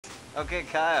Okay,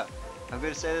 Kyle, I'm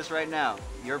going to say this right now.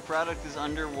 Your product is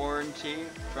under warranty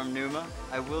from Numa.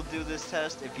 I will do this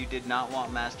test if you did not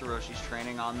want Master Roshi's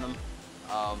training on them.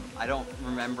 I don't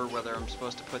remember whether I'm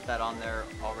supposed to put that on there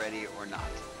already or not.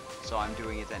 So I'm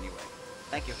doing it anyway.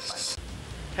 Thank you.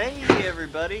 Bye. Hey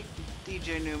everybody,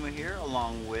 DJ Numa here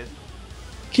along with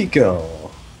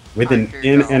Kiko, with Hi, an Kiko.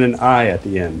 N and an I at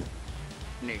the end.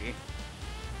 Nee.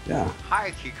 Yeah.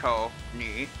 Hi Kiko,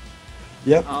 Nee.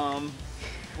 Yep.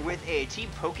 With a Team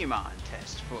Pokemon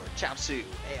test for Chaiotzu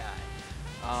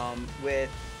AI. With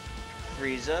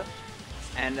Frieza,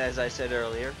 and as I said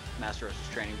earlier, Master Rosa's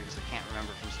training because I can't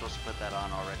remember if I'm supposed to put that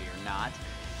on already or not.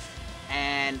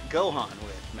 And Gohan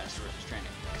with Master Rosa's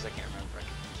training because I can't remember if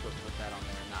I'm supposed to put that on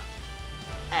there or not.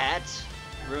 At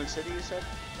Ruin City, you said?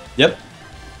 Yep.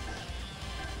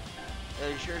 Are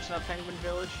you sure it's not Penguin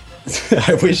Village?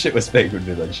 I wish it was Penguin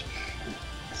Village.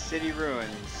 City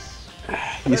Ruins.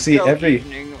 You Let's see, go every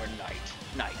evening or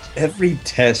night. every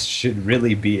test should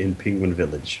really be in Penguin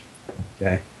Village.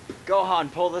 Okay.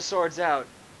 Gohan, pull the swords out.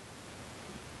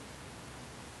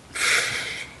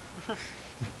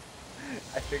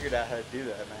 I figured out how to do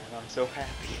that, man. I'm so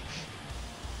happy.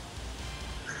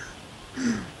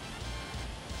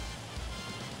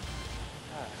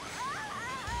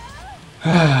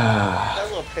 That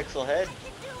little pixel head.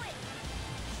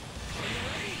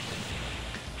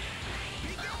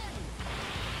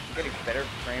 I'm getting better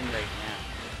frame rate now.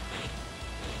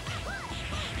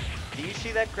 Do you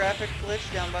see that graphic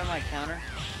glitch down by my counter?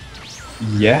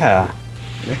 Yeah.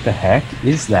 What the heck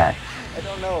is that? I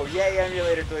don't know. Yay,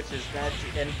 emulator glitches.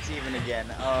 And it's even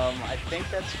again. I think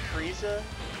that's Frieza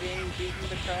being beaten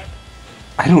to crap.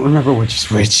 I don't remember which is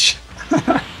which.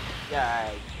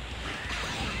 Yeah.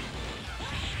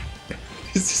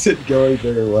 This isn't going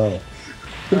very well.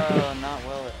 Not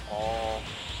well at all.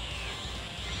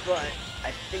 But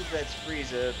I think that's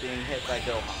Frieza being hit by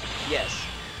Gohan. Yes.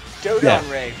 Dodon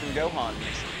Yeah. Ray from Gohan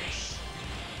misses.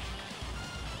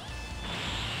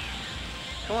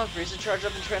 Come on, Frieza, charge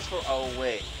up and transform. Oh,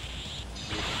 wait.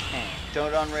 You can't.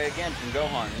 Dodon Ray again from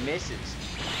Gohan misses.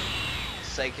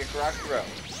 Psychic Rock Throw.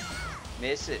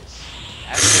 Misses.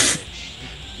 After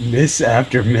Miss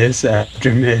after miss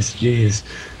after miss. Jeez.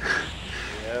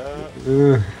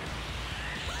 Yeah.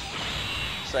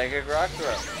 Psychic Rock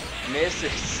Throw.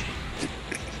 Misses.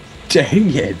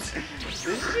 Dang it. This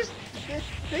is just...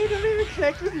 They don't even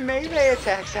connect with melee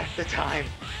attacks half the time.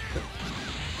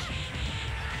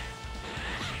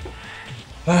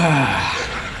 Oh,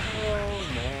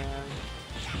 man.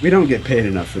 We don't get paid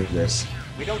enough for this.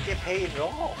 We don't get paid at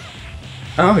all.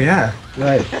 Oh yeah,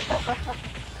 right.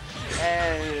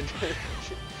 And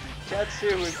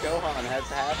Chaiotzu with Gohan has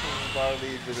half of the bar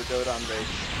lead with a Dodon Ray.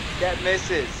 That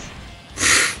misses.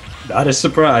 Not a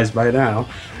surprise by now.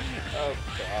 Oh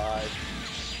god.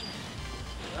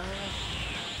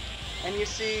 And you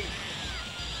see,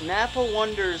 Nappa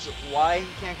wonders why he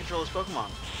can't control his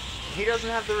Pokemon. He doesn't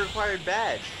have the required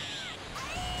badge.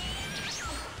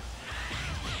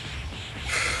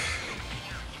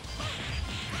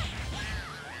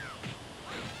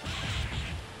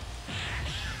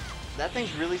 That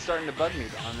thing's really starting to bug me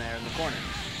down there in the corner.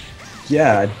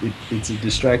 Yeah, it's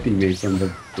distracting me from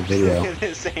the video.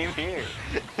 Same here.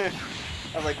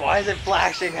 I'm like, why is it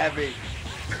flashing at me?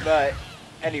 But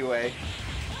anyway,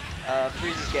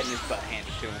 Frieza's getting his butt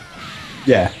handed to him.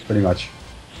 Yeah, pretty much.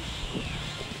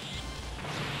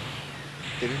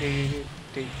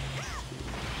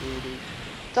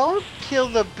 Don't kill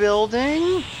the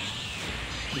building.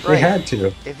 They had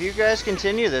to. If you guys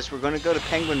continue this, we're going to go to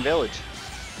Penguin Village.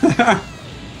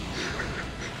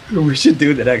 We should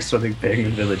do the next one in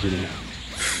Penguin Village in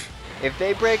If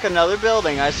they break another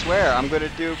building, I swear, I'm going to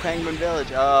do Penguin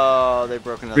Village. Oh, they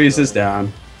broke another Freeze is building.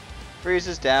 down. Freeze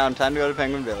is down. Time to go to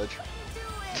Penguin Village.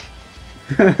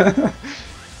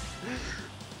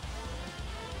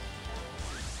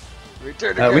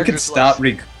 Return to We character could stop.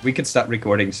 selection. We could stop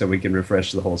recording so we can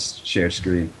refresh the whole share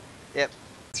screen. Yep.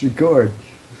 Let's record.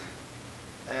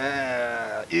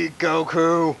 Eat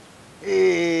Goku.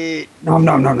 Eat Nom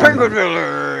nom nom nom. Penguin nom.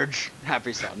 Village.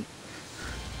 Happy son.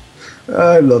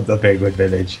 I love the Penguin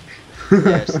Village.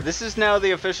 Yes, this is now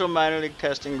the official minor league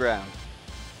testing ground.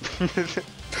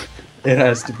 It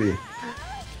has to be.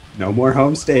 No more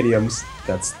home stadiums.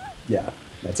 That's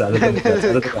That's out of the. That's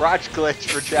out of the Crotch glitch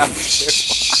for Chaiotzu.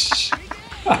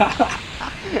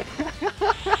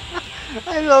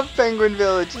 I love Penguin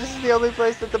Village. This is the only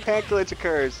place that the pant glitch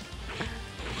occurs.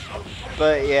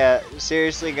 But yeah,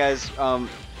 seriously, guys.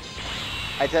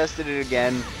 I tested it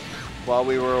again while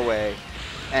we were away,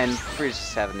 and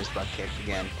Frieza's having his butt kicked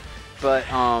again. But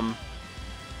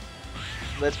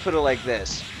let's put it like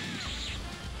this.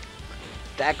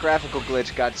 That graphical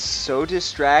glitch got so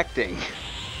distracting.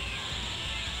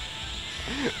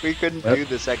 We couldn't do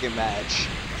the second match.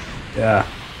 Yeah.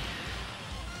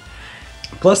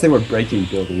 Plus, they were breaking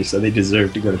buildings, so they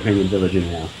deserved to go to Penguin Village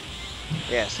anyhow.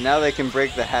 Yes, now they can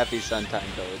break the Happy Suntime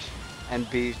Village and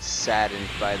be saddened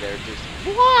by their just.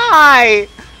 Why?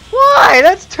 Why?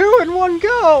 That's 2 in one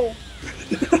go.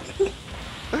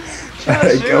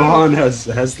 Gohan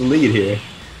has the lead here.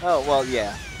 Oh well,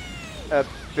 yeah, a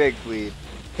big lead.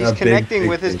 He's connecting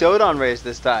with his Dodon rays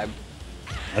this time.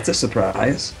 That's a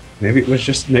surprise. Maybe it was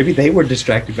just they were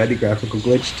distracted by the graphical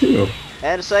glitch too.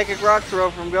 And a Psychic Rock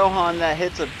Throw from Gohan that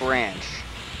hits a branch.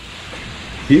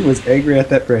 He was angry at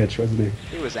that branch, wasn't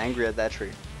he? He was angry at that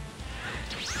tree.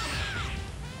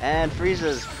 And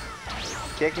Frieza's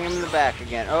kicking him in the back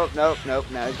again. Oh, nope.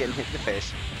 Now he's getting hit in the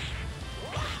face.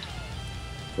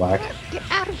 Black. Get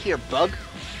out of here, Bug.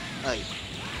 Like,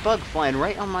 Bug flying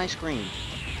right on my screen.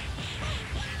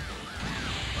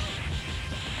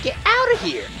 Get out of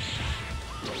here.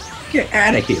 Get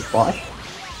out of here, boy.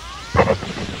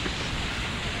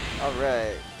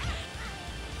 Alright.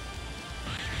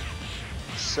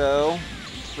 So,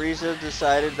 Frieza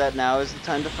decided that now is the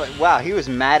time to fight. Wow, he was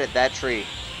mad at that tree.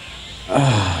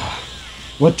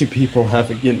 What do people have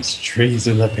against trees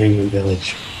in the Penguin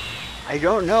Village? I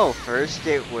don't know. First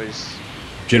it was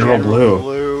General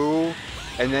Blue,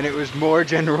 and then it was more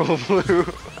General Blue.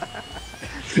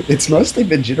 It's mostly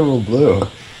been General Blue.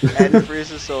 And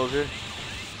Frieza Soldier.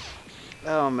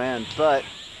 Oh man, but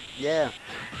yeah.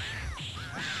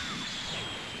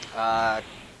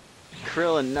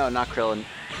 Krillin, no, not Krillin.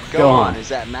 Gohan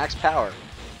is at max power.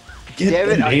 Get Damn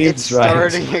the it, names it's right.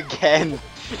 starting again.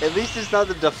 At least it's not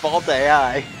the default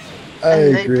AI. I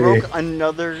And they agree. broke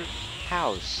another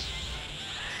house.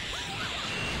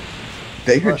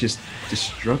 They are just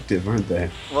destructive, aren't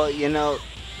they? Well, you know,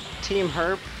 Team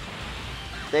Herp,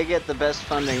 they get the best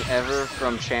funding ever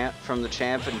from the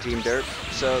Champ and Team Dirt,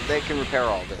 so they can repair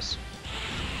all this.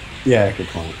 Yeah, good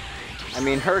point. I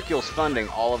mean, Hercule's funding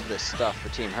all of this stuff for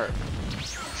Team Herp.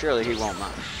 Surely he won't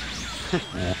mind.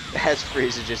 Yeah. As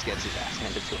Frieza just gets his ass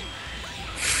handed to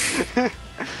him.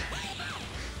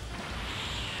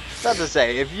 Not to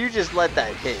say, if you just let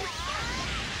that hit.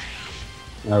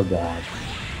 Oh god.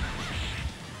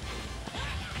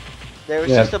 There was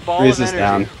Yeah, just a ball Frieza's of energy.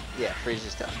 down. Yeah,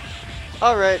 Frieza's down.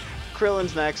 Alright,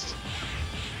 Krillin's next.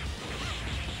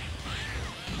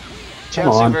 Come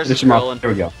Chaiotzu on, versus finish him off. Krillin. There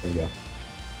we go. There we go.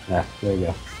 Yeah, there we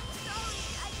go.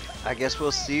 I guess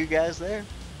we'll see you guys there.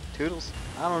 Toodles.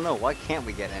 I don't know, why can't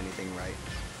we get anything right?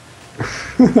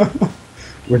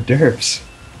 We're derps.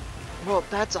 Well,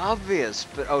 that's obvious,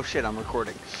 but oh shit, I'm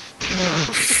recording.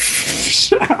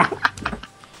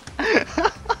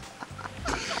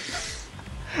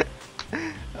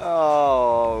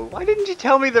 Oh, why didn't you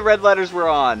tell me the red letters were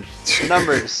on?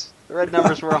 Numbers. The red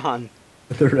numbers were on.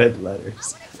 The red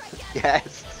letters.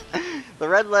 Yes. The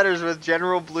red letters was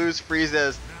General Blue's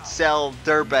Frieza's Cell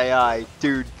Derp AI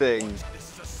dude thing.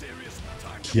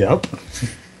 Yep.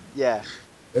 Yeah.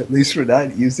 At least we're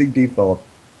not using default.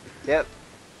 Yep.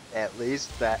 At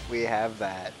least that we have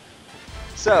that.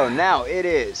 So now it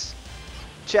is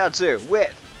Chaiotzu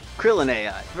with Krillin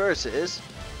AI versus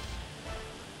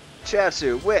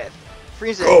Chaiotzu with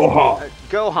Frieza.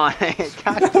 Gohan.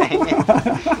 God dang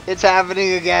it. It's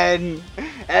happening again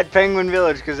at Penguin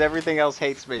Village because everything else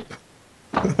hates me.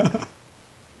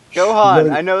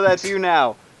 Gohan, I know that's you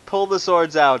now. Pull the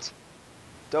swords out.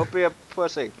 Don't be a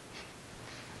pussy.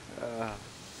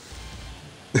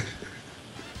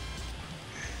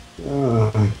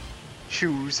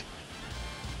 Choose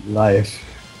Life.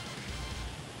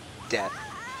 death.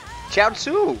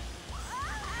 Chaiotzu!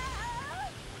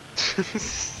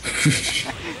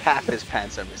 Half his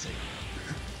pants are missing.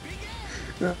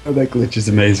 Oh, that glitch is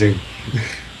amazing.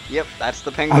 Yep, that's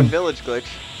the Penguin Village glitch.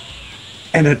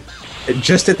 And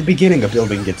just at the beginning, a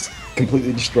building gets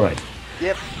completely destroyed.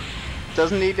 Yep.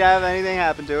 Doesn't need to have anything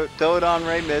happen to it. Dodon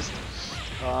Ray missed.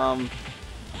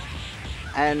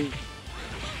 And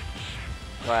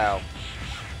wow.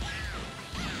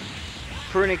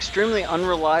 For an extremely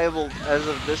unreliable, as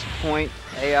of this point,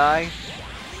 AI,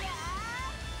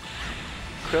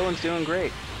 Krillin's doing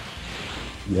great.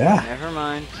 Yeah. Never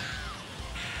mind.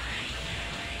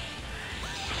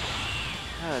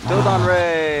 Dodon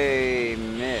Ray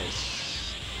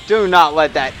miss. Do not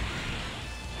let that.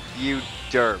 You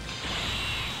derp.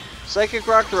 Psychic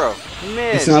Rock Throw.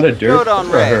 Missed. It's not a derp.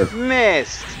 Dodon Ray.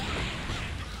 Missed.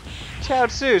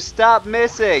 Chaiotzu, stop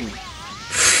missing.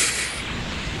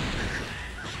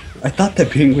 I thought the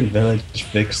Penguin Village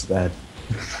fixed that.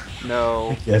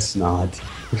 No. Guess not.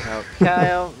 No.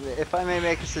 Kyle, if I may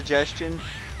make a suggestion,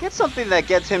 Get something that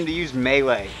gets him to use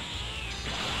melee.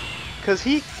 Because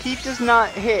he does not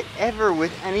hit ever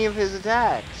with any of his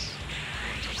attacks.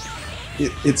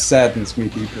 It saddens me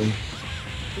deeply.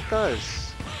 It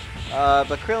does.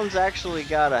 But Krillin's actually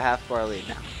got a half bar lead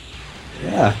now.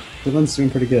 Yeah, Krillin's doing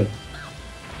pretty good.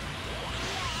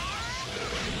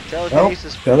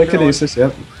 Telekinesis. Oh, telekinesis,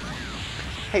 yep.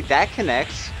 Hey, that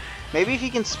connects. Maybe if he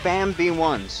can spam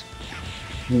B1s.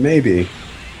 Maybe.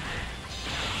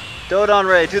 Dodon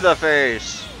Ray to the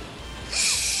face.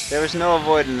 There was no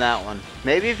avoiding that one.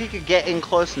 Maybe if he could get in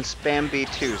close and spam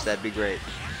B2s, that'd be great.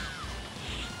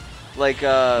 Like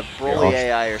Broly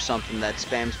AI or something that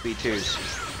spams B2s.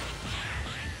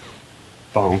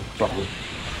 Bong, bong.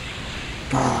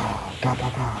 Bah, bah,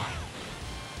 bah, bah.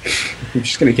 I'm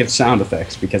just gonna give sound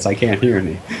effects because I can't hear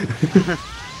any.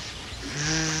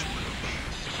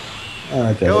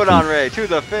 Dodon Ray to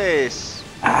the face.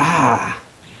 Ah.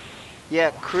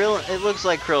 Yeah, Krillin. It looks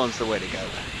like Krillin's the way to go.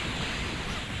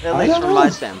 At least from my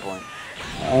standpoint.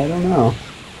 I don't know.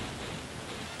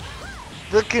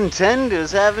 The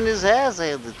contender's having his ass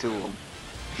handed to him.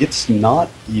 It's not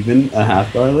even a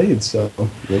half bar lead, so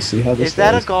we'll see how this goes. Is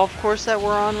that a golf course that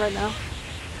we're on right now?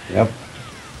 Yep.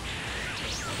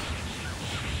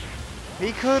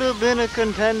 He could have been a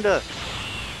contender.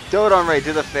 Dodon Ray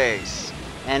to the face.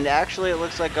 And actually, it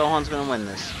looks like Gohan's gonna win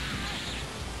this.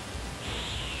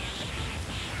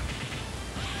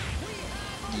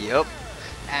 Yep.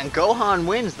 And Gohan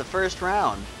wins the first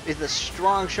round. It's a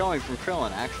strong showing from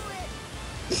Krillin, actually.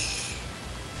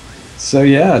 So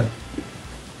yeah.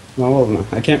 Well,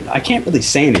 I can't really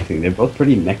say anything. They're both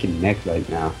pretty neck and neck right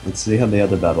now. Let's see how the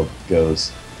other battle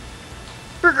goes.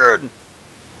 Good.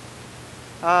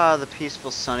 Ah, the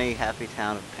peaceful, sunny, happy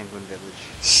town of Penguin Village.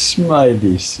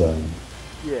 Smiley son.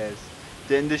 Yes.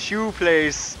 Then the shoe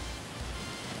place.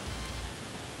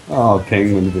 Oh,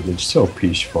 Penguin Village, so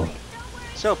peaceful.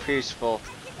 So peaceful.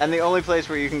 And the only place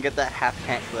where you can get that half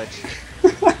pant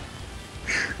glitch.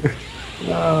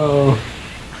 No.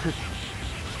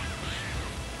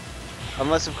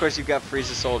 Unless, of course, you've got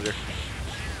Frieza Soldier.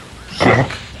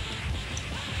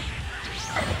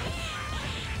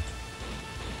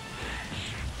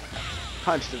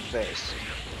 Punch to the face.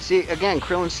 See, again,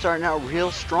 Krillin's starting out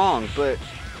real strong, but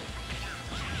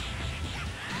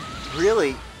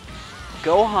really,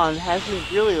 Gohan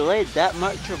hasn't really laid that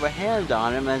much of a hand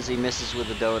on him as he misses with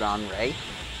the Dodon Ray.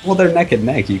 Well, they're neck and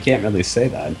neck. You can't really say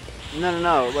that.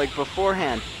 No. Like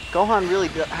beforehand, Gohan really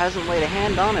hasn't laid a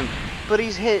hand on him, but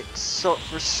he's hit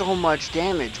for so much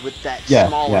damage with that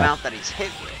small amount that he's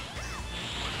hit with.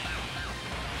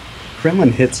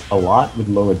 Krillin hits a lot with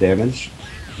lower damage.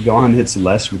 Gohan hits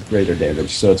less with greater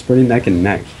damage, so it's pretty neck and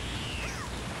neck.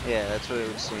 Yeah, that's what it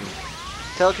would seem.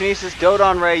 Telekinesis,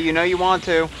 Dodon Ray, you know you want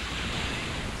to.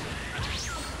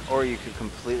 Or you could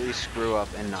completely screw up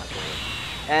and not do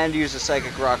it. And use a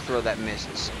Psychic Rock Throw that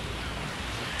misses.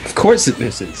 Of course it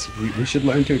misses. We should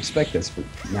learn to expect this from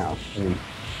now. I mean,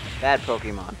 bad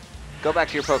Pokemon. Go back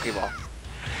to your Pokeball.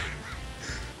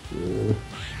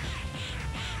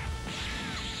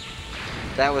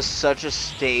 That was such a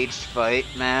staged fight,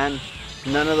 man.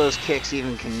 None of those kicks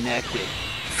even connected.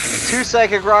 2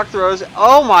 Psychic Rock Throws.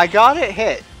 Oh my god, it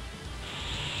hit!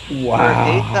 Wow. For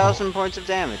 8,000 points of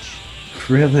damage.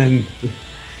 Krillin.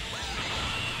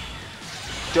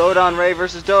 Dodon Ray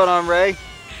versus Dodon Ray.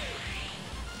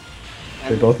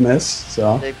 They both miss,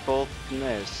 so. They both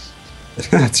missed.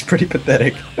 That's pretty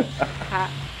pathetic. I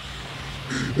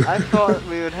thought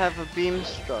we would have a beam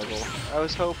struggle. I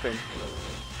was hoping.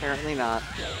 Apparently not.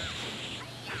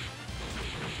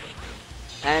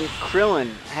 And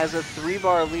Krillin has a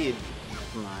 3-bar lead.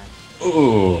 Never mind.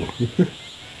 Ooh.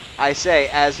 I say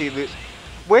as he loses.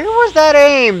 Where was that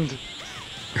aimed?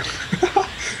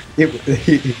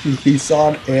 He saw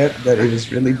an ant that he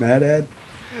was really mad at.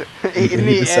 In and the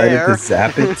he decided air. to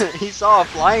zap it. He saw a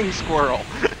flying squirrel.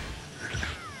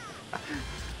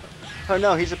 Oh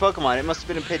no, he's a Pokemon. It must have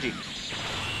been a Pidgey.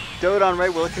 Dodon Ray,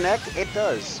 will it connect? It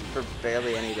does, for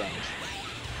barely any damage.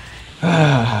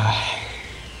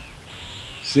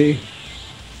 See?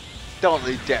 Don't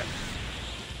leave death.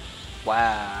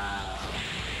 Wow.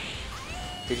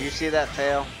 Did you see that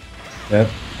fail? Yep.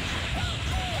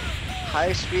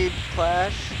 High speed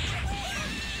clash.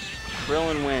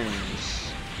 Krillin wins.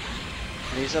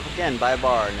 And he's up again by a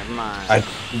bar, never mind.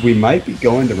 We might be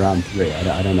going to round 3.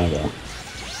 I don't know though.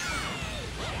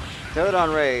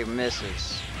 Dodon Ray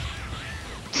misses.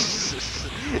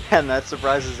 And that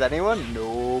surprises anyone?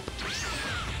 Nope.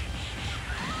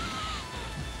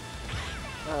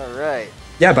 Alright.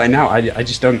 Yeah, by now I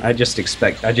just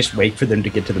wait for them to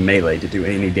get to the melee to do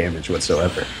any damage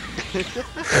whatsoever.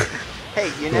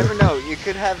 Hey, you never know. You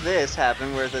could have this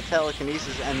happen where the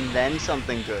telekinesis and then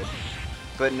something good.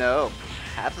 But no,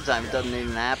 half the time it doesn't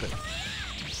even happen.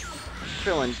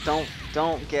 Krillin,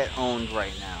 don't get owned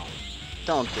right now.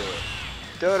 Don't do it.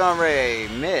 Dodon Ray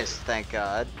missed, thank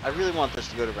God. I really want this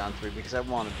to go to round 3 because I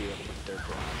want to be able to derp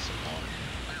around some more.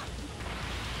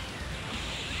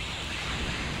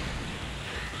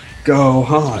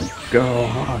 Gohan,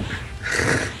 Gohan.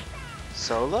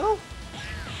 Solo?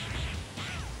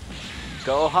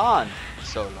 Gohan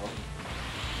Solo.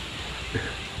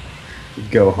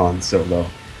 Gohan Solo.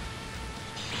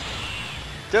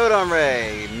 Dodon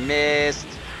Ray missed.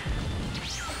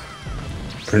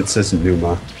 Princess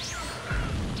Numa.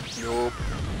 Nope.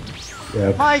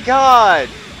 Yep. My God!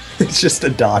 It's just a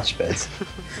dodge fest.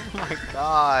 Oh my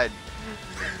God.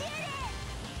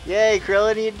 Yay,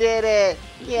 Krillin, you did it!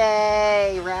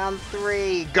 Yay! Round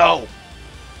 3. Go!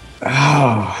 Oh,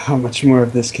 how much more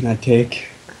of this can I take?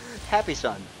 Happy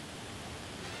Sun.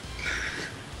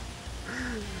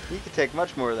 You can take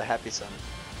much more of the Happy Sun.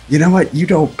 You know what? You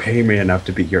don't pay me enough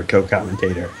to be your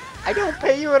co-commentator. I don't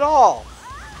pay you at all!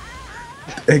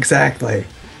 Exactly.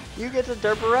 You get to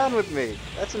derp around with me.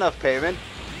 That's enough payment.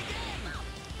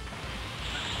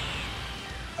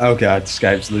 Oh god,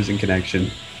 Skype's losing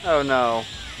connection. Oh no.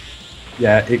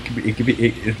 Yeah, it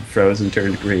froze and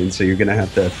turned green, so you're gonna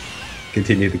have to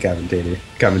continue the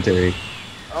commentary.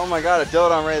 Oh my God, a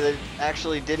Dodon Ray that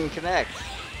actually didn't connect.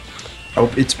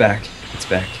 Oh, it's back. It's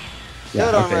back.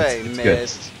 Yeah, Dodon okay, Ray it's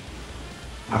missed.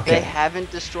 good. Okay. They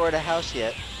haven't destroyed a house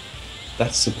yet.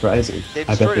 That's surprising. They've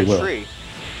I bet destroyed they a will. tree.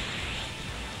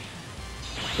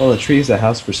 Well, a tree is a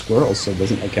house for squirrels, so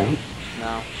doesn't that count?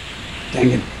 No.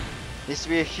 Dang it. Needs to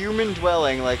be a human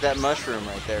dwelling like that mushroom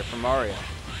right there from Mario.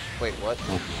 Wait, what?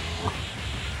 Oh.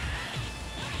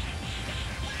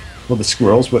 Well, the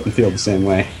squirrels wouldn't feel the same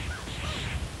way.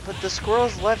 But the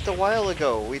squirrels left a while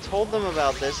ago. We told them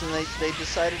about this and they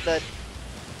decided that...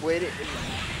 Wait,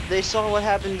 they saw what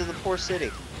happened to the poor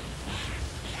city.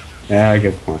 Yeah,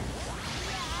 good point.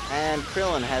 And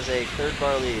Krillin has a third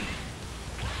bar lead.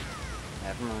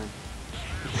 Never mind.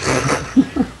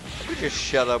 You just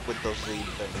shut up with those lead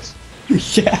things.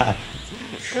 Yeah.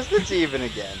 Because it's even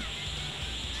again.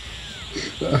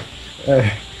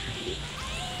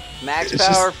 Max It's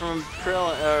power just- from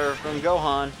Krillin, or from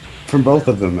Gohan. From both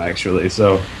of them, actually,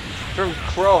 so... From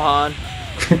Krohan.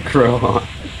 Gohan.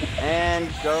 And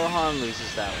Gohan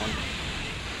loses that one.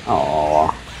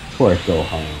 Aww. Poor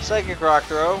Gohan. Psychic Rock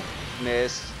Throw.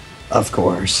 Missed. Of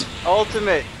course.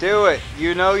 Ultimate. Do it.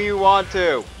 You know you want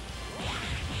to.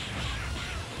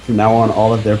 From now on,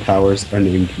 all of their powers are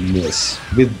named Miss,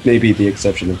 with maybe the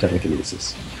exception of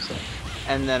telekinesis. So.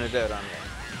 And then a Dodon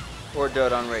Ray. Or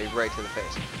Dodon Ray right to the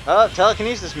face. Oh,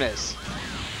 telekinesis miss.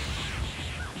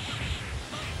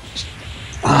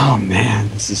 Oh man,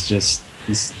 this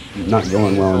is not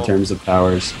going well in terms of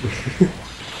powers.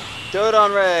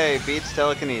 Dodon Ray beats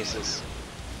telekinesis.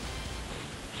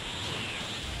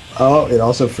 Oh, it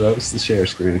also froze the share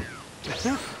screen.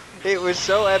 It was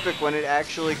so epic when it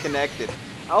actually connected.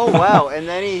 Oh wow, and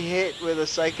then he hit with a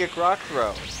Psychic Rock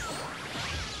Throw.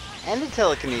 And a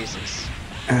telekinesis.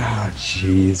 Oh,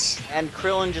 jeez. And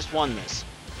Krillin just won this.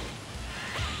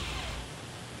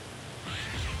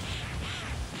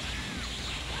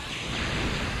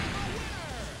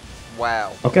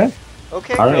 Wow. Okay.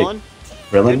 Okay, All right. Krillin.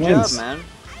 Krillin Good wins. job, man.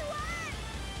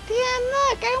 Damn,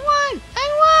 look, I won!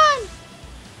 I won!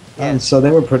 Yes. So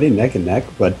they were pretty neck and neck,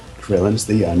 but Krillin's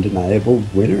the undeniable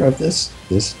winner of this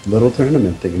little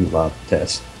tournament thingamabob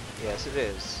test. Yes, it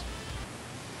is.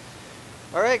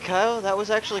 Alright, Kyle, that was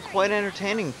actually quite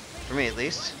entertaining. For me, at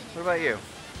least. What about you?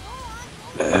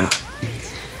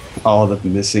 All the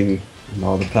missing and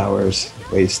all the powers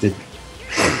wasted.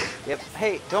 Yep.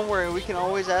 Hey, don't worry, we can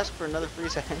always ask for another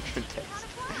Frieza entrant test.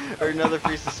 Or another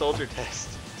Frieza soldier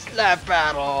test. Slap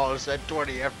battles at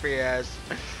 20 FPS.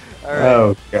 Alright.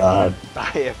 Oh god.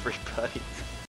 Bye, everybody.